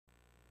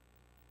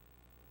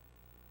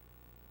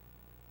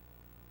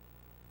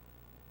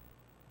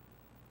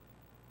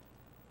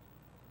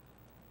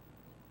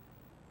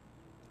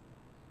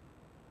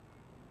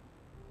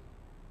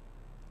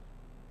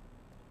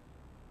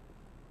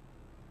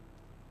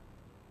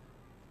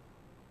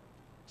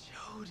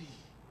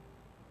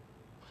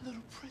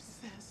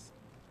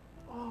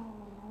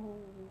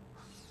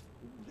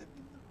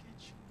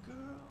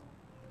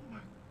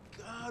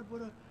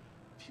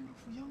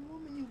beautiful young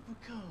woman you've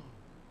become.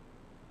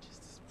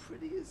 Just as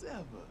pretty as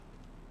ever.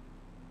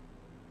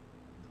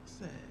 Though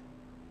sad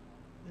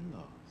and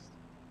lost.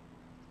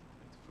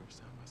 Like the first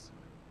time I saw you.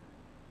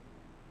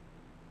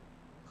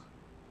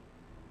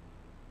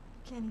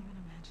 I can't even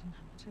imagine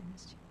how much I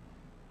missed you.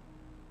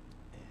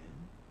 And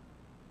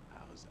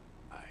how's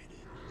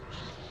Aiden?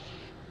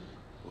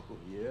 Oh,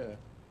 yeah.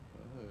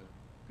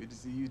 Good to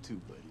see you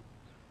too, buddy.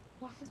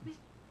 Walk with me?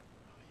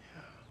 Oh,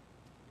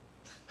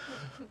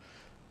 yeah.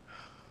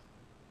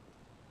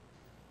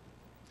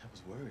 I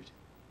was worried.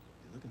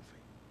 They're looking for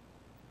you.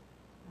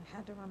 I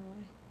had to run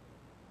away.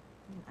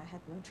 I mean, I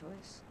had no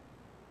choice.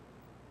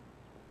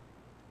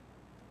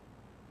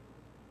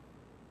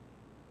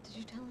 Did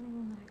you tell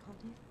anyone that I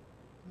called you?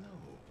 No,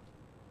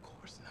 of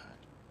course not.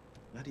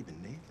 Not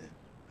even Nathan.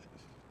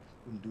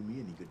 Wouldn't do me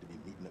any good to be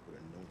meeting up with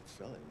a known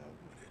fella now,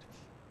 would it?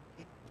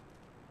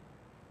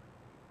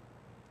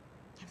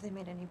 Have they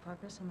made any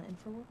progress on the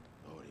info world?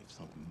 Oh, they've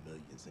sunk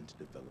millions into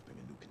developing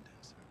a new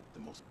condenser. The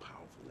most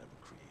powerful ever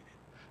created.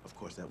 Of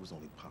course, that was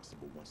only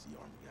possible once the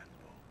Army got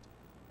involved.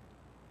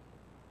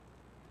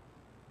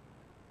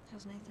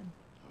 How's Nathan?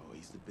 Oh,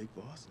 he's the big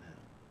boss now.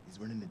 He's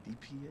running the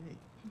DPA.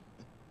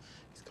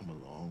 He's come a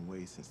long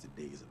way since the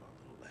days of our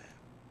little lab.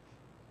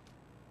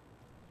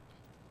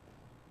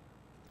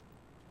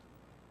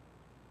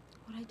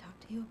 What I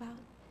talked to you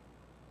about?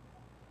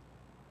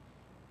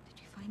 Did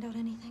you find out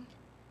anything?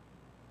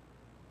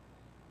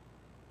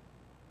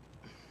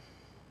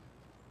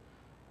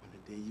 On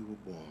the day you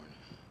were born,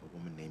 a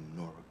woman named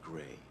Norah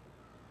Gray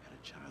had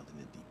a child in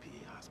the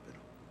DPA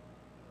hospital.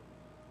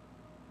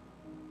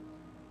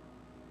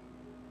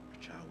 Her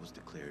child was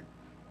declared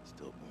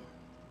stillborn.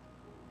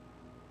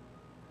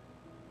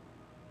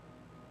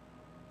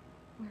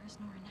 Where is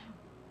Norah now?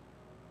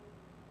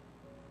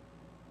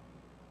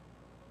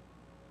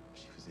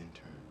 She was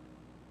interned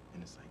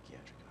in a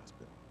psychiatric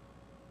hospital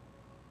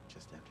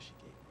just after she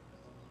gave birth.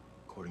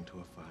 According to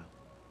her file,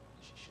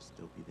 she should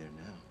still be there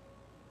now.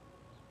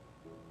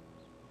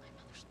 My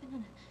mother's been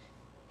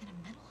in a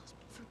mental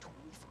hospital for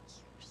 24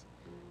 years.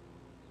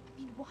 I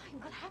mean, why?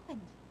 What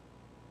happened?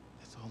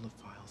 That's all the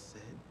file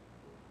said.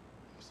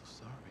 I'm so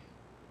sorry.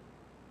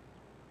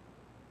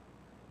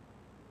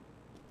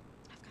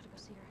 I've got to go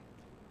see her.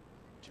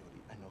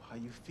 Jodie, I know how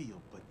you feel,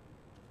 but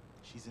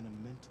she's in a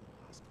mental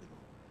hospital.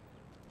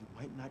 You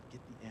might not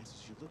get the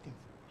answers you're looking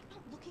for. I'm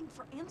not looking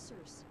for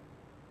answers.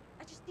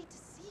 I just need to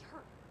see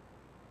her.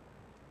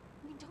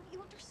 I mean, don't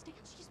you understand?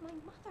 She's my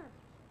mother.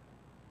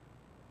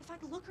 If I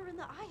could look her in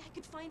the eye, I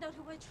could find out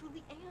who I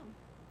truly am.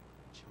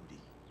 Jodie,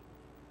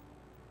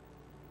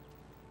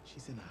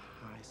 she's in a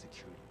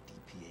high-security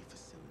DPA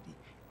facility,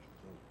 and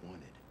you're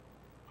wanted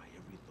by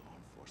every law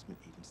enforcement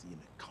agency in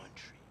the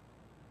country.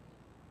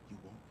 You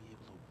won't be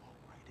able to walk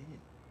right in.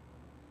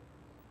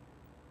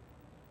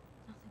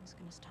 Nothing's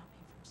gonna stop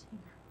me from seeing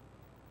her.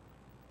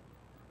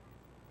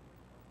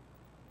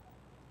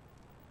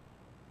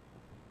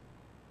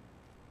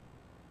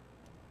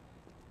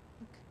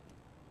 Look.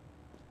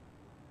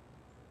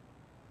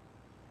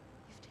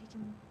 You've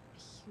taken a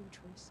huge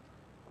risk.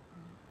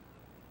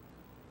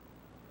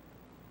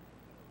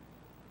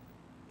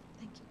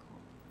 Thank you, Cole.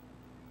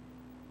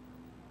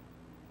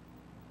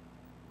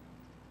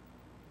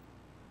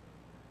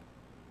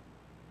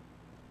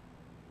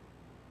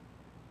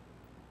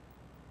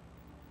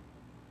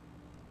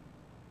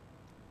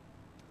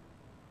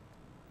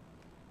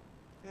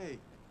 Hey.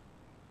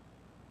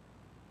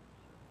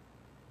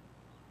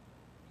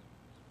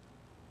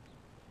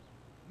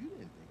 You didn't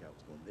think I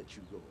was gonna let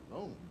you go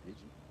alone, did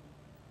you?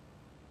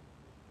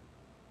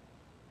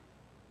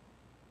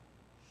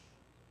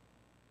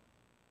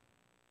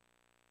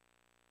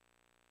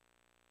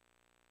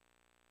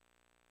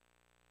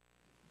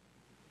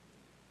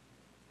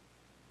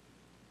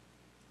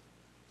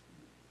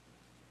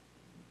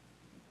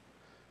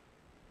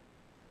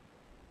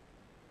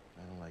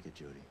 I don't like it,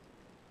 Jodie.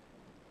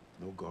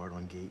 No guard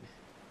on gate,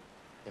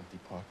 empty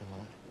parking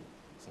lot.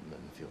 Something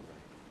doesn't feel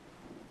right.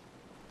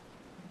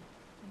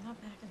 I'm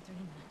not back in 30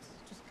 minutes.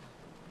 Just go.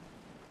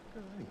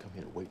 Girl, I didn't come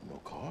here to wait in no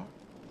car.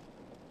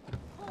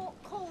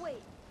 Cole,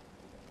 wait.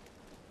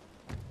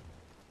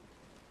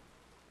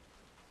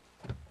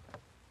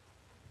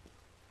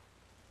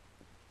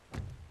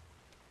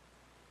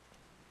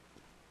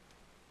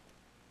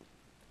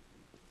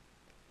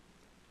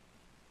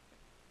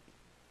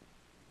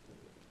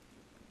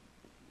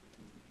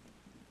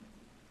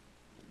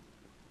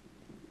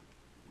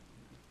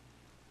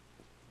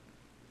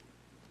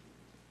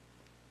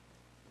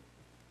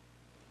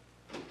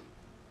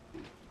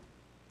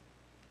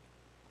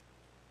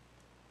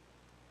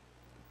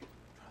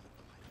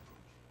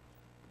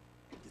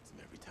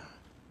 Every time.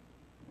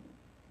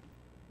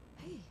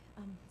 Hey,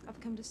 I've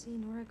come to see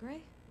Norah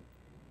Gray.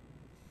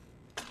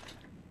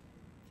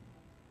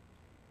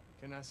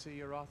 Can I see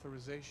your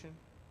authorization?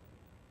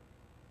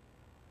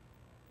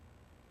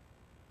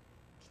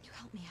 Can you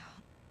help me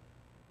out?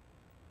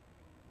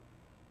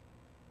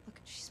 Look,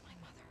 she's my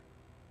mother.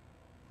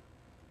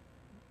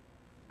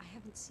 I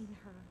haven't seen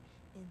her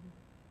in...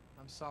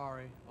 I'm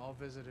sorry. All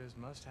visitors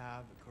must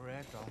have the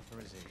correct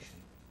authorization.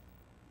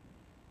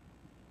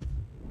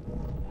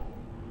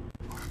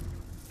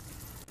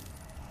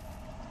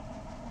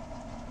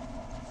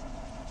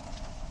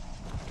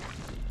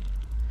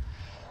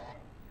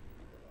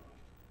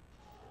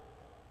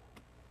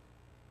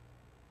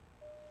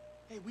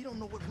 Hey, we don't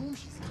know what room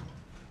she's in.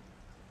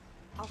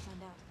 I'll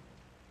find out.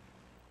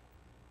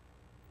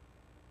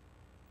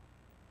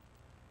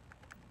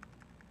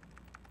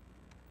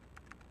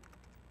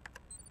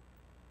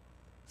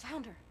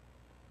 Found her.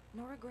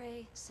 Norah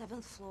Gray,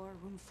 7th floor,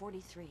 room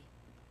 43.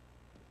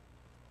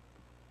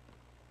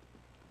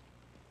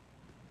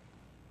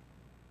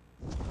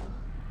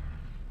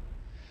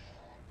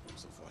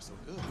 So far, so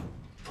good.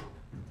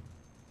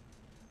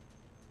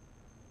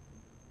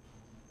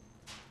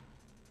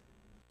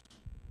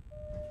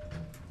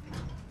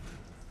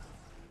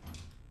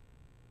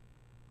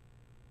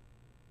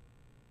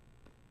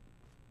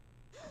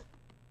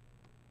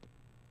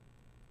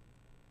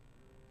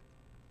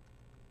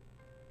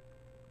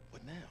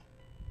 What now?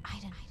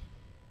 Aiden.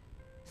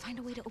 Find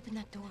a way to open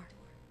that door.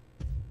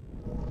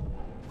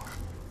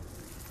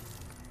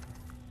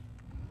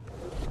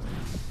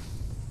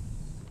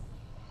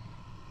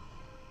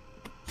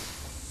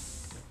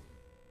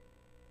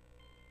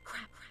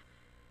 Crap.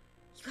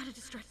 You gotta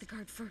distract the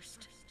guard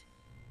first.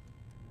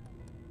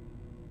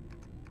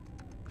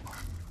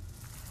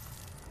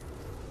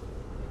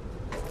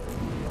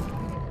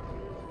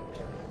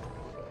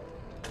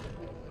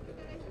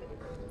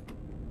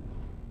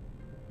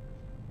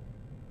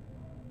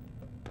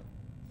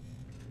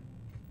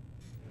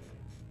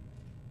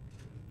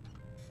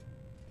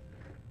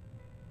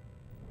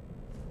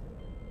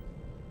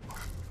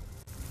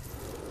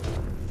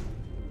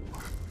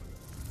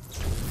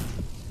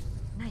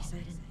 Nice,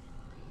 Aiden.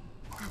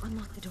 Now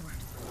unlock the door.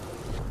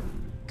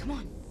 Come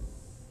on.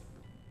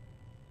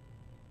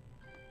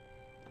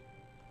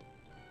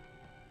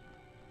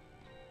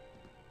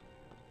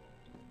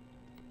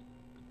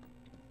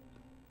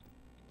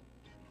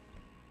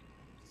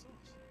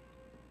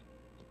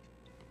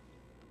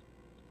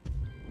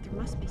 There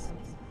must be something.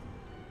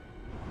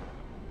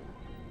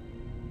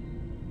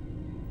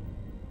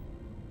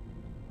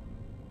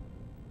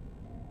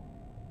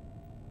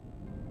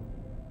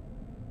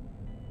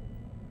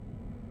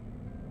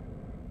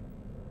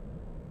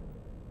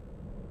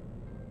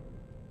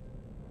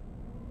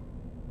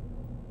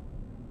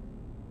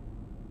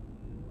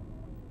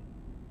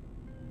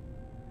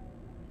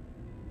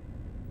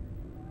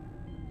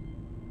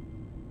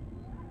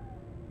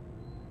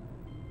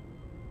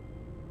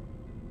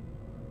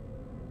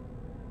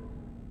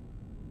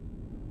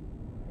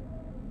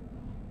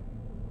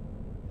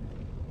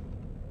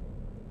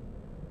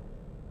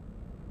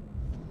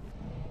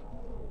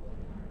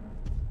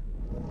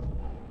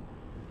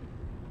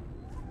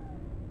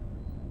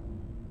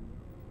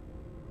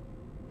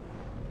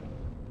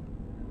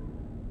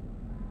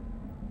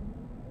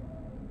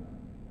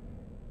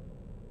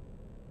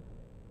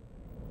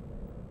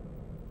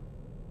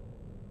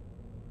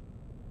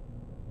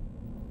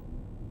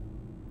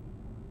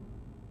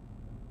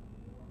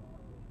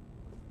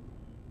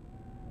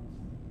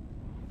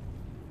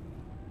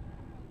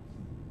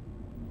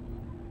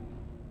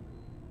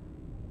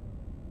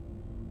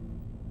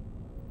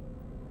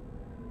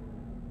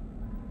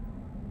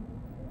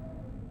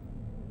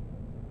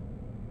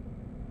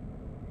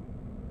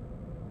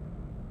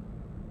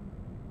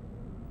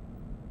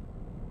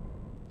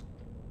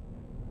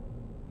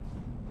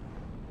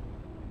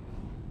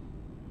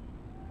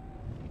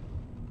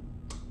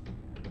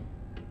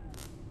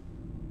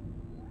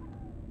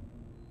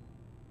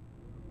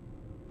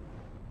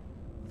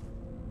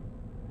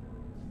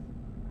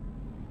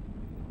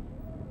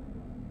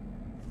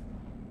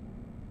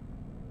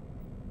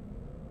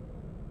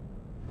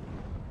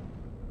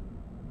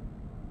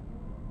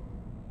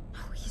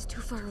 Oh, he's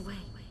too far away.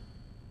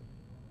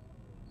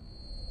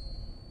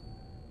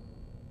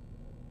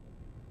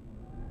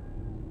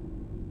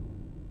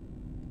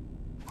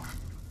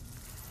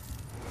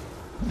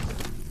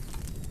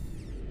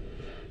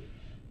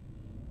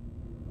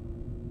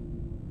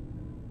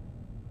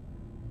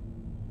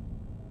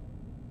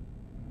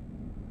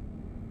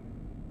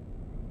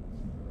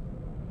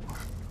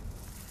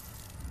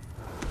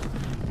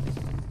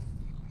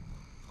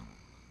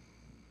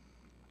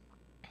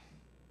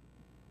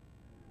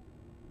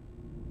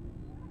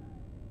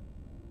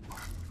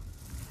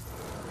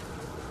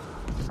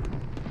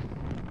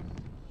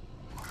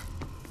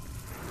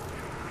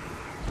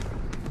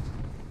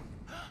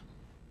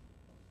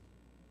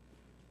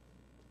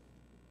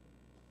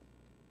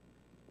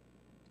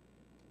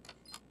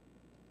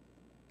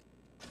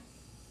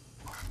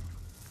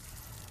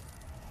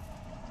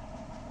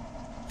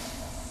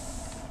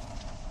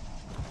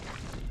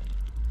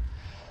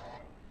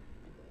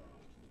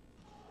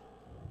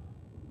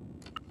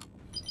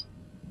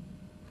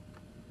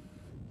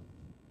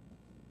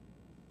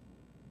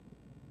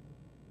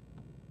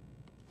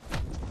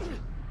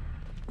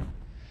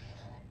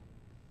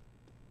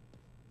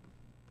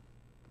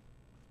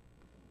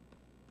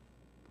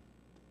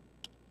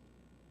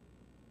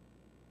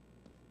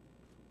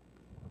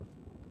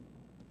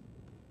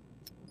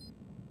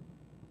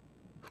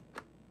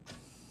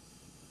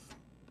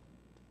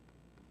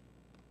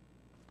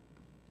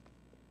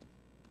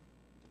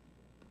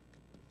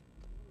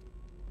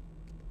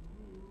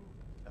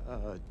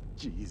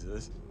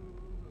 Jesus.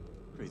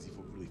 Crazy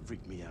folk really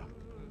freaked me out.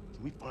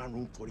 Can we find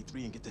room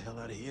 43 and get the hell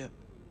out of here?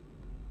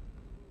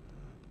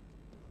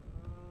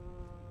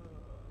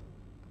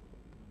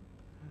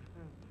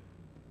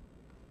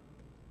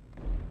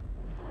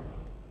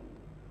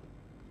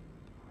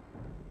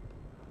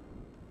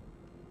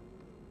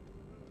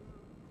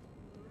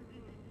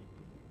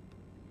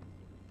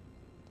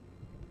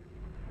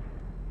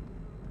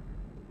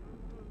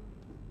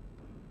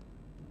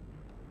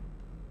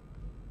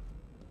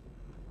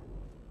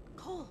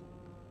 Cole!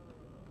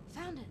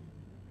 Found it.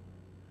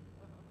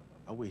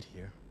 I'll wait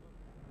here.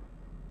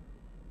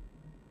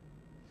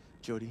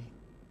 Jodie,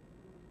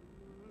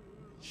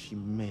 she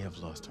may have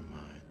lost her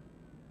mind.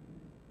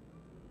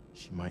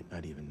 She might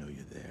not even know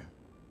you're there.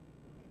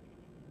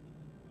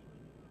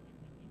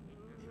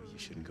 Maybe you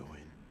shouldn't go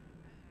in.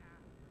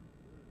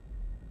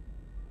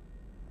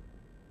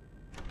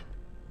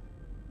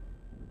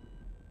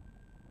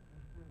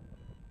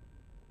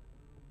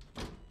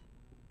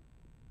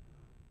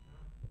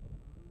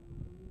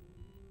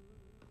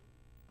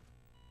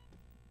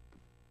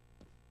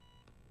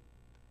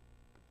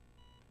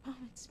 Mom,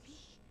 it's me.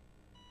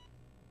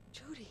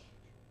 Jodie.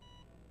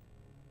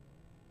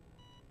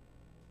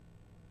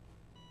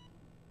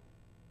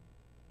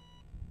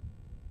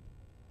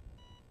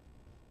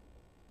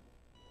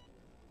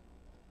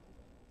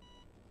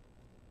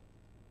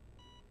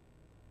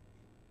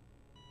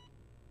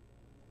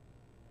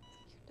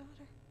 Your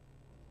daughter.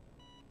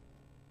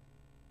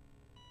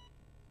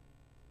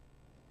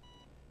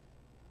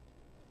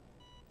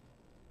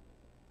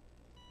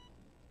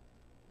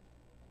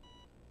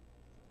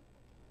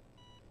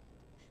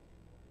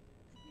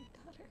 Your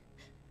daughter.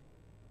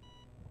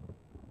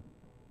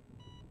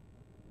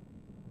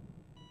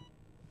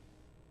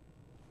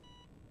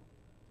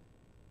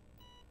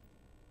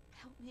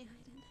 Help me,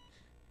 Aiden.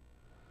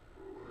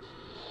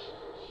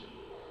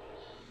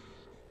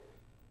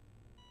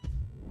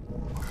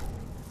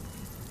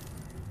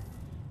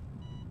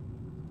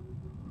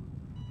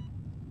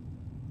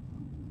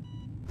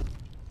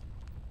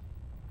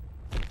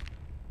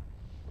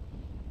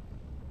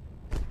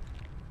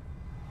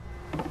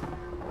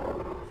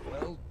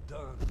 Well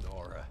done,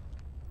 Norah.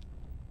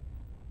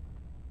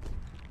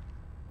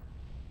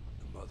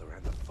 The mother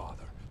and the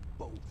father,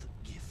 both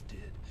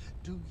gifted.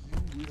 Do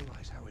you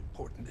realize how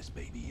important this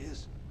baby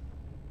is?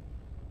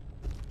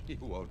 You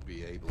won't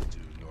be able to,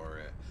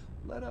 Norah.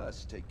 Let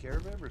us take care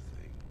of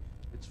everything.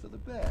 It's for the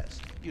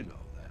best. You know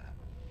that.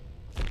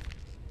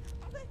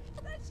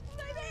 That's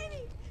my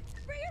baby!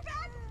 Bring her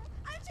back!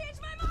 I've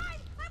changed my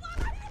mind! I want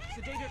my baby!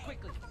 Sedate her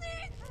quickly.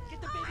 Please!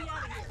 Get the baby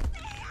out of here.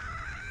 See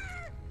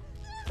her!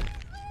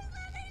 Please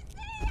let me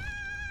see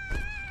her!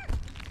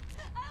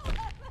 I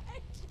want my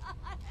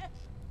child!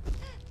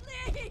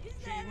 Please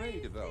She let may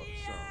me develop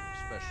see some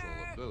her! special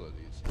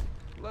abilities.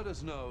 Let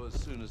us know as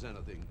soon as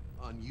anything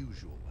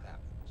unusual happens.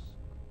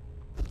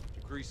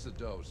 Decrease the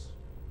dose.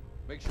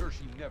 Make sure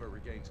she never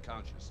regains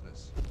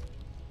consciousness.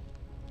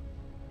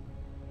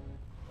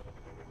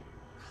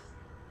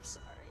 I'm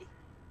sorry.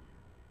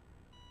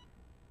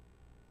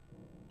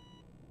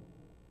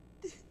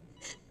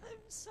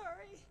 I'm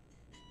sorry.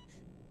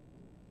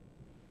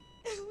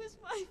 It was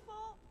my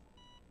fault.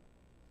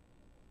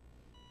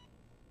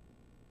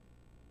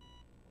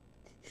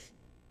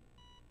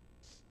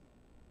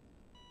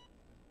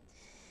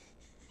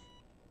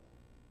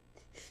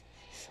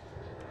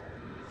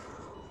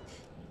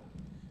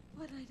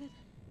 What I did.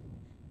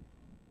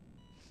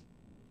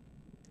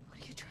 What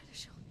are you trying to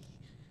show me?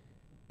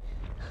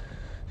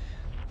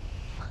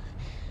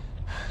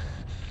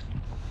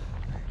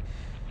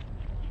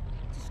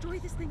 Destroy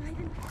this thing,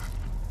 Aiden.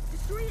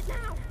 Destroy it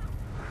now!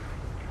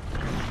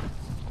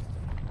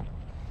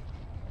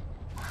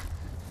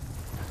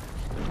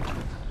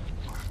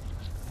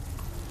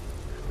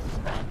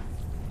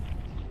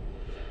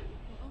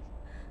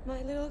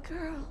 My little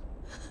girl.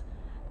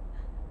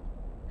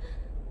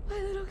 My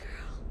little girl.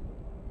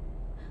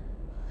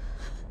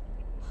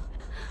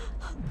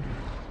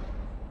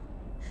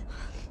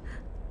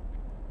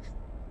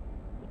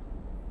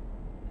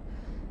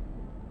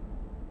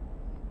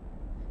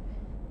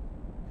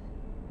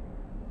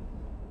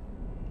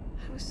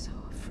 I was so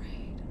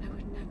afraid I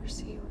would never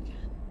see you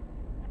again.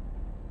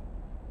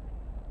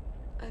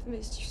 I've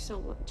missed you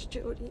so much,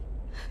 Jodie.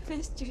 I've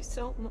missed you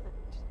so much.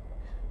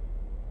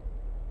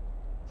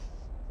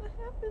 What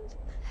happened?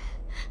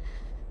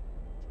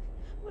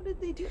 What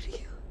did they do to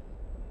you?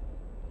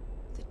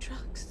 The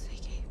drugs they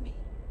gave me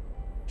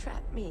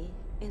trapped me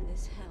in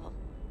this hell.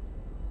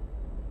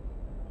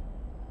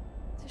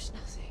 There's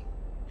nothing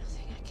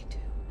I can do.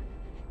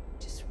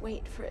 Just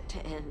wait for it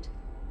to end.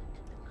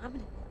 I'm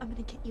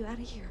gonna get you out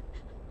of here.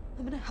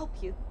 I'm gonna help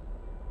you.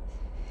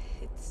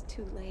 It's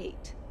too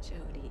late,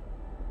 Jodie.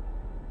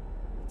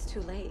 It's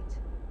too late.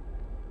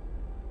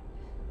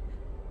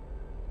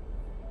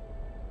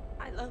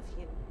 I love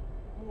you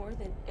more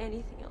than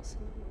anything else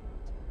in the world.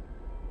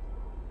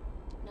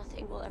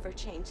 Nothing will ever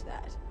change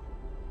that.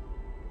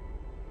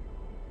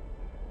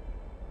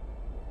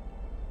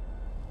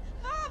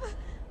 Mom!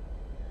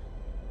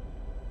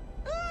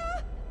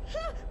 Ah!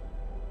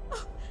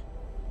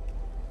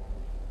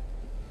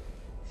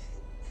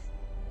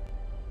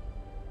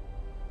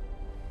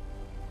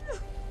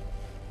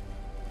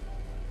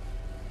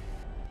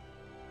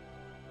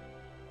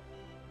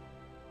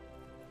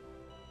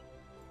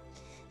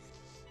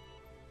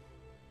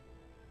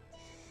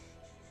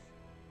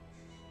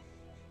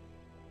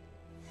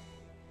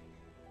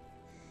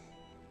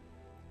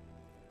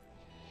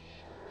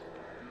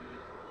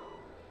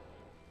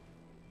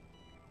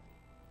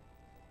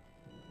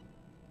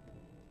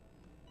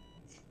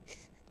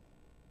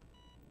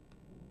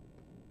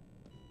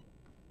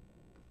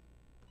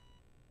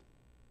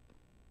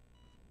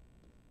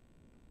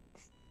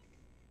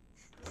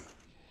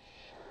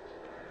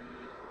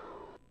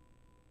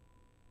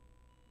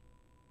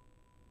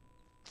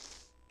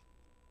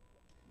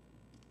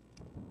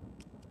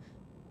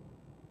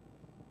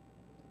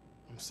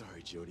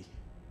 sorry, Jodie.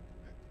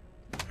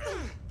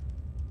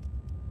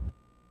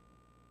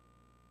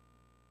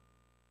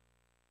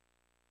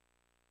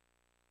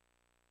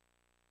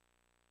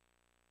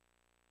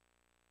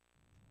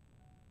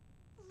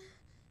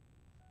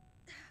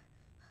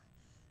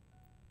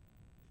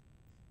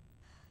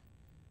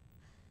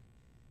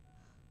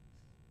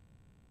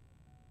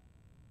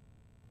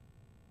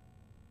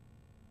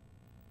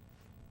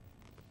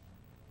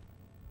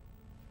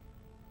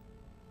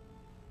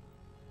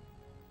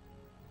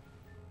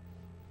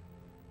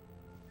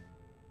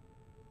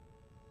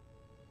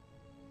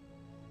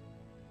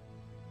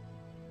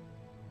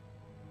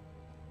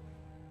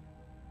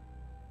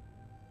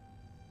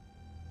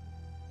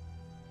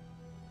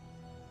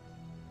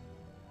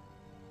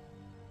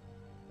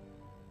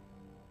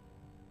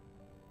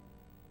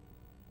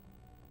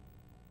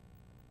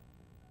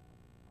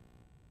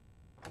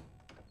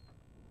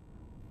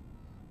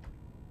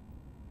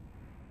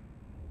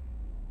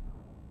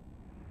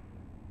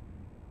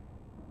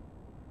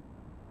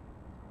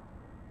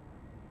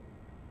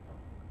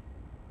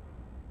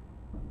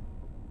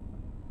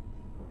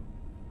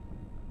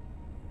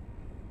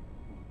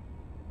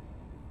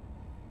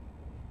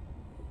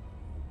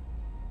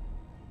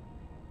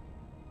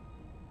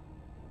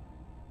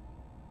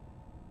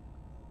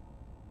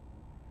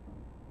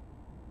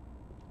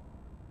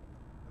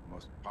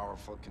 Most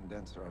powerful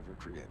condenser ever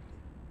created.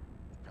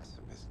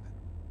 Impressive, isn't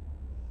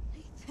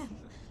it? Nathan.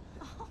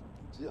 Oh.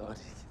 Jodie,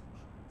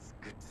 it's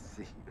good to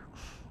see you.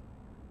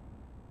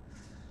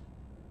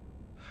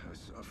 I was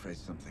so afraid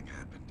something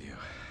happened to you.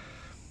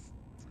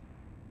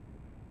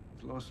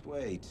 You've lost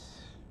weight.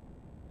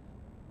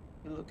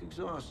 You look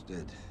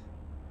exhausted.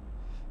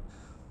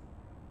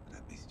 But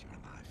at least you're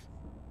alive.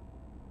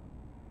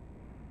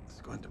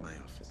 Let's go into my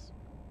office.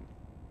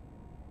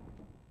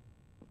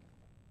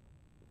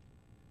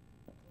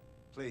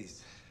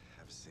 Please,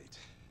 have a seat.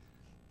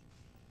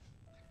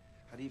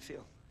 How do you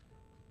feel?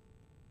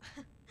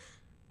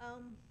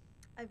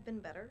 I've been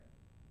better.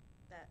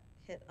 That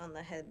hit on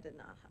the head did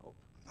not help.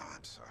 No,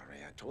 I'm sorry.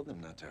 I told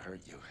them not to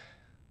hurt you.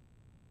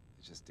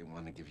 I just didn't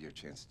want to give you a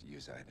chance to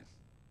use Aiden.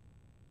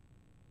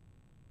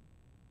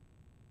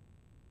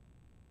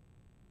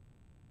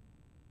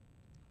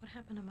 What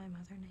happened to my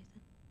mother,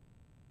 Nathan?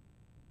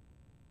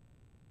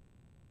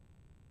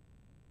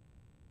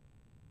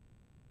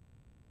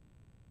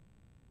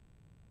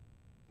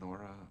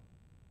 Norah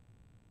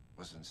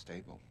wasn't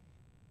stable.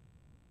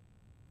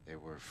 They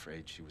were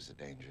afraid she was a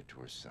danger to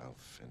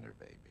herself and her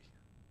baby.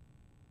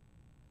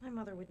 My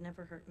mother would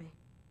never hurt me.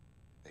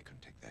 They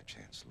couldn't take that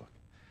chance. Look,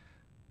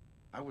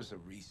 I was a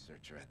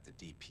researcher at the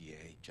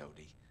DPA,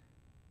 Jodie.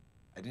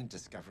 I didn't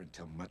discover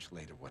until much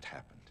later what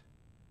happened.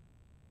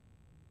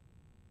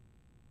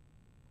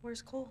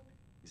 Where's Cole?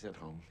 He's at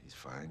home. He's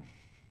fine.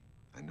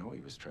 I know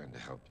he was trying to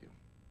help you.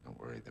 Don't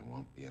worry, there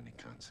won't be any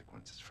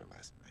consequences for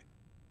last night.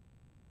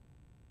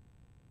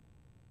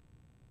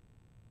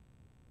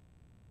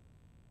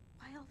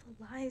 Why all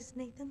the lies,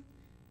 Nathan?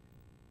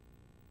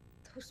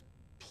 Those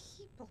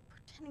people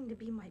pretending to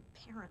be my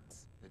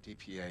parents. The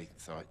DPA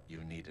thought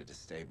you needed a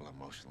stable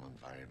emotional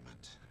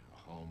environment.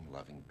 A home,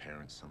 loving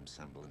parents, some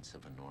semblance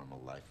of a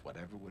normal life.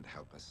 Whatever would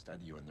help us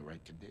study you in the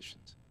right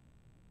conditions.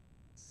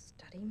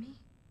 Study me?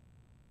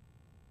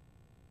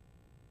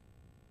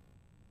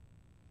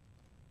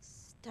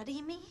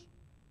 Study me?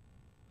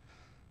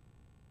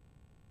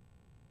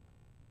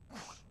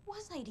 What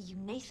was I to you,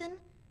 Nathan?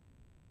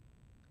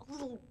 A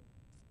little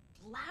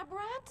lab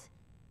rat?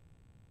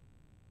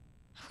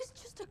 I was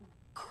just a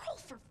girl,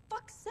 for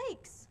fuck's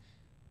sakes.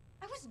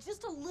 I was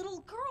just a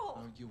little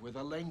girl. Oh, you were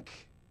the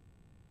link.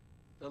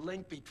 The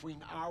link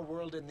between our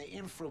world and the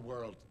infra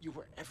world. You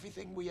were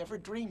everything we ever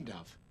dreamed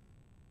of.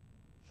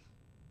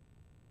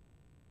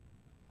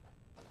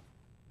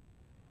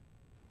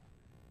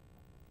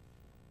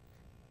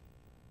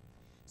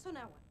 So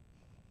now what?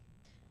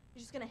 You're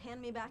just gonna hand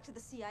me back to the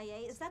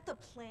CIA? Is that the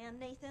plan,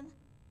 Nathan?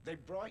 They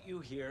brought you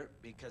here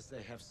because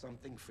they have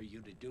something for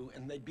you to do,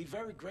 and they'd be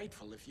very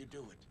grateful if you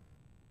do it.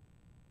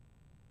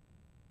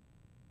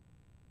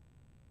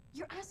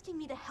 You're asking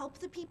me to help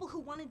the people who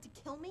wanted to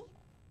kill me?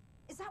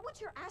 Is that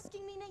what you're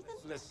asking me, Nathan?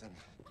 Listen,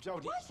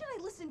 Jodie. Why should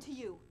I listen to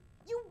you?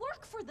 You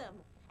work for them,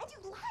 and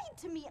you lied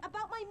to me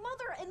about my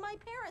mother and my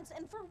parents,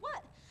 and for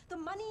what? The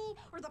money,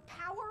 or the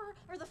power,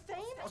 or the fame?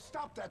 Oh,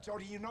 stop that,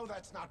 Jodie. You know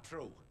that's not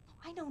true.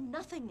 I know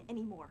nothing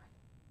anymore.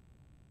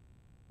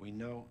 We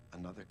know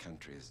another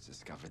country has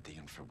discovered the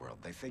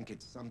infraworld. They think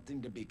it's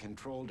something to be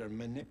controlled or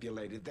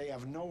manipulated. They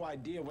have no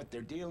idea what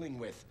they're dealing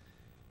with.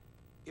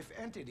 If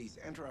entities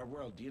enter our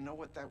world, do you know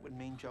what that would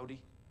mean, Jodie?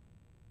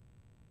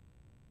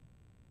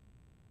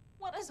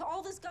 What has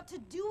all this got to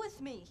do with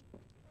me?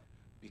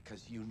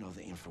 Because you know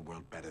the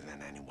infraworld better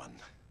than anyone.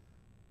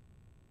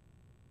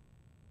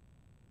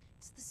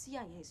 It's the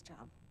CIA's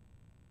job.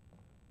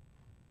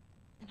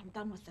 And I'm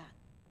done with that.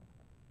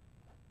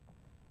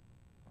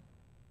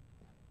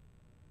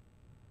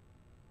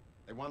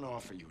 They want to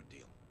offer you a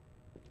deal.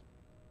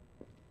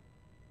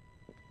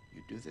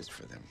 You do this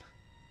for them,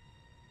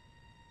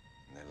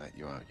 and they let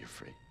you out, you're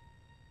free.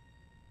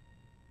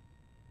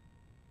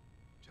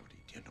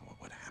 imagine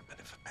what would happen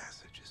if a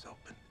passage is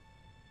open.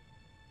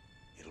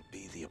 It'll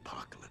be the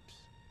apocalypse.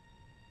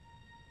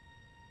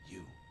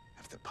 You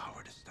have the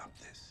power to stop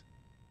this.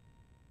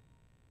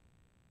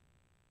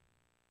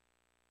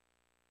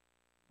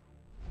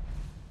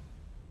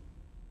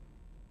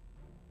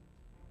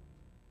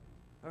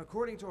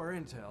 According to our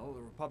intel,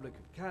 the Republic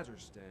of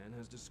Kazakhstan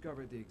has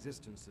discovered the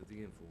existence of the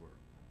Infraworld.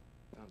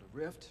 Found a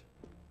rift,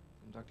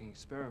 conducting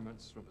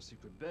experiments from a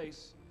secret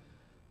base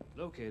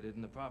located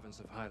in the province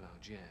of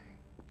Heilongjiang.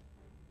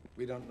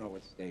 We don't know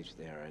what stage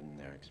they are in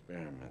their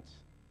experiments,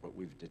 but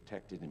we've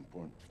detected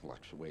important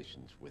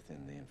fluctuations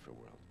within the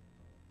Infraworld.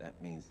 That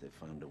means they've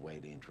found a way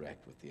to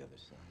interact with the other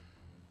side.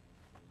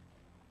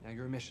 Now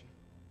your mission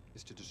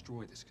is to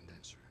destroy this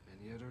condenser and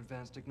any other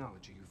advanced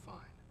technology you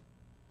find.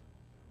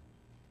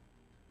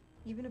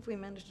 Even if we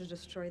manage to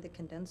destroy the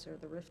condenser,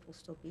 the rift will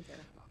still be there.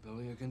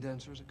 Building a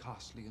condenser is a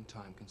costly and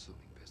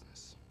time-consuming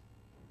business.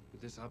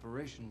 With this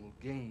operation, we'll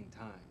gain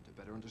time to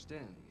better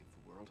understand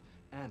the Infraworld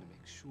and to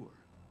make sure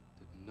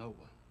that no one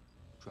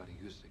will try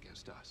to use it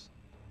against us.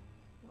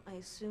 Well, I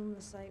assume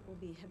the site will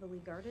be heavily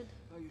guarded?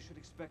 Well, you should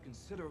expect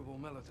considerable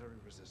military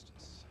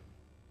resistance.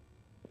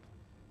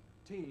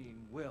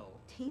 Team will.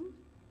 Team?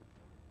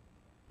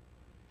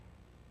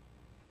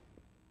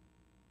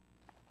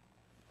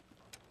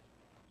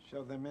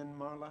 Show them in,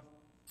 Marla.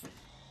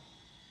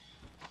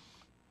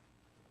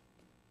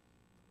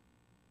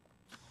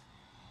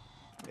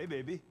 Hey,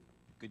 baby.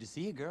 Good to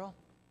see you, girl.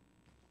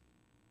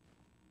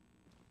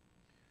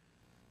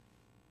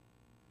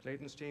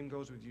 Clayton's team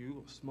goes with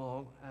you, a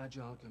small,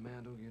 agile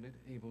commando unit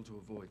able to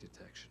avoid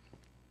detection.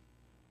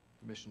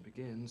 The mission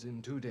begins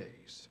in 2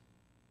 days.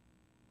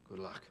 Good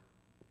luck.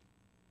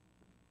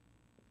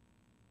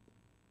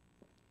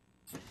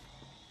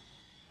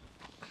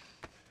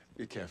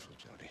 Be careful,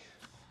 Jodie.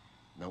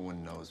 No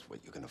one knows what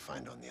you're gonna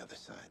find on the other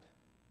side.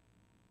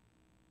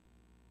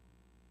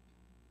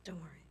 Don't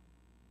worry.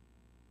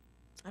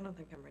 I don't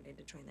think I'm ready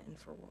to join the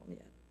Infraworld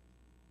yet.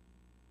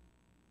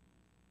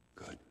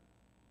 Good.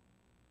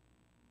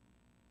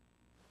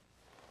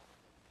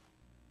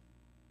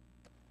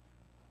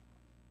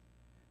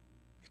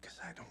 Because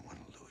I don't want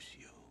to lose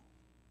you.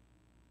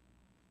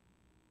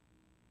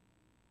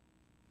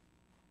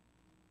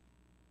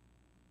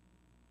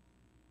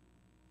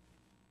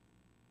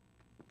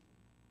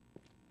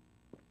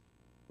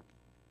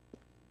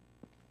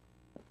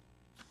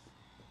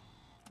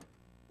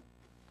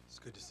 It's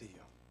good to see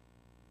you.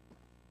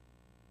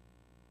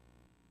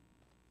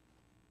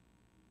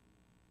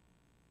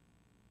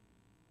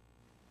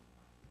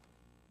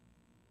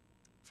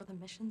 For the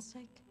mission's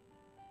sake?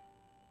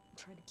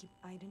 Try to keep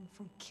Aiden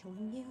from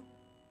killing you?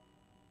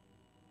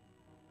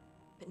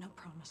 But no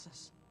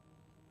promises.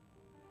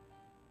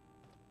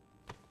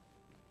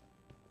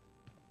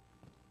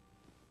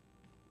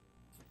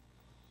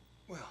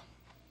 Well,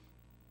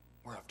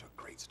 we're off to a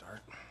great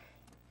start.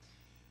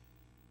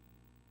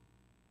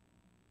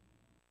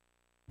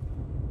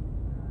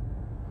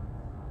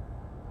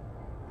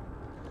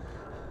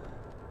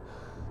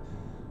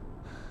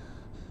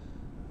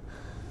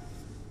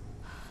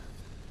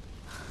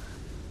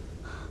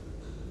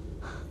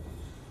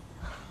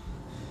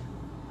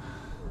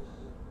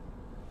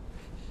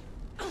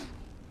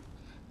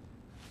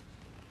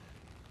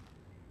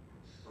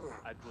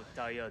 I grew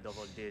tired of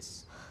all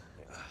this.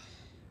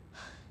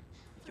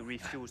 If you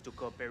refuse to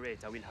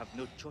cooperate, I will have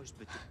no choice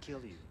but to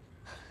kill you.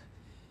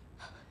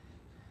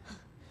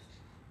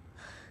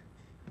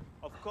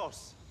 Of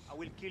course, I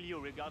will kill you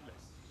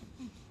regardless.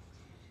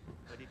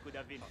 But it could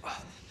have been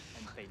fast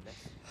and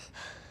painless.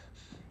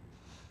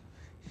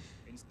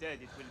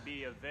 Instead, it will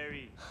be a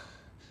very,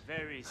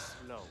 very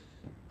slow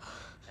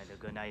and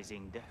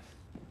agonizing death.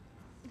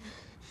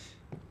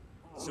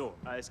 So,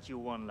 I ask you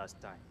one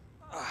last time.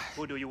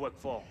 Who do you work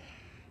for?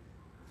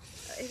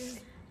 Aiden.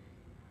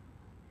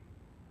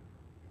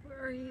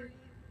 Where are you?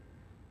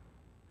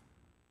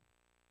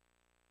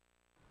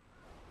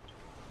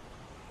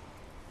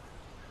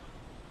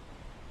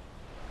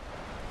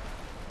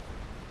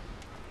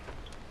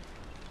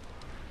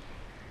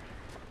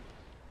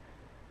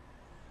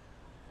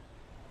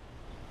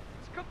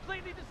 It's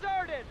completely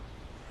deserted!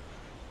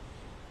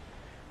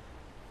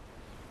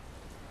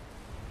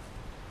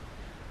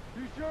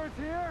 You sure it's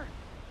here?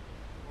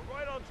 We're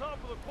right on top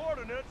of the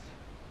coordinates.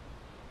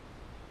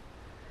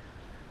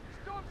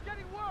 The storm's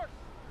getting worse!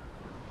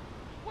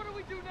 What do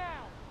we do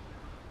now?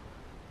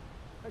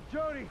 Hey,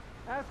 Jodie,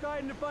 ask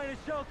Aiden to find a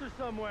shelter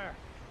somewhere.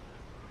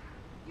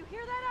 You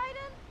hear that,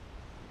 Aiden?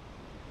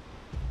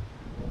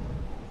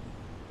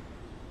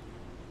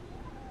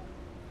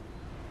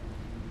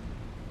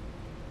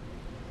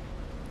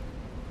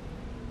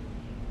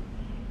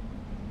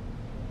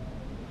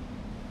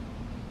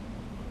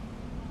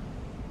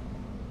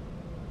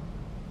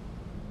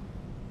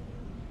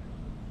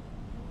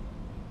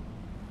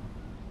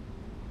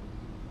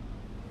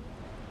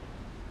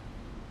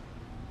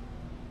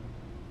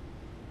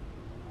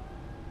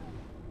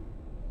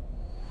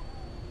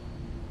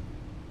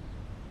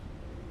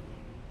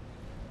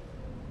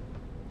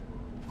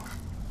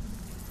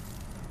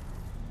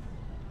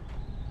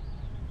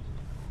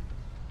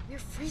 We're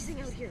freezing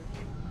out here.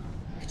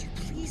 Could you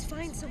please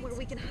find somewhere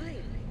we can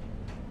hide?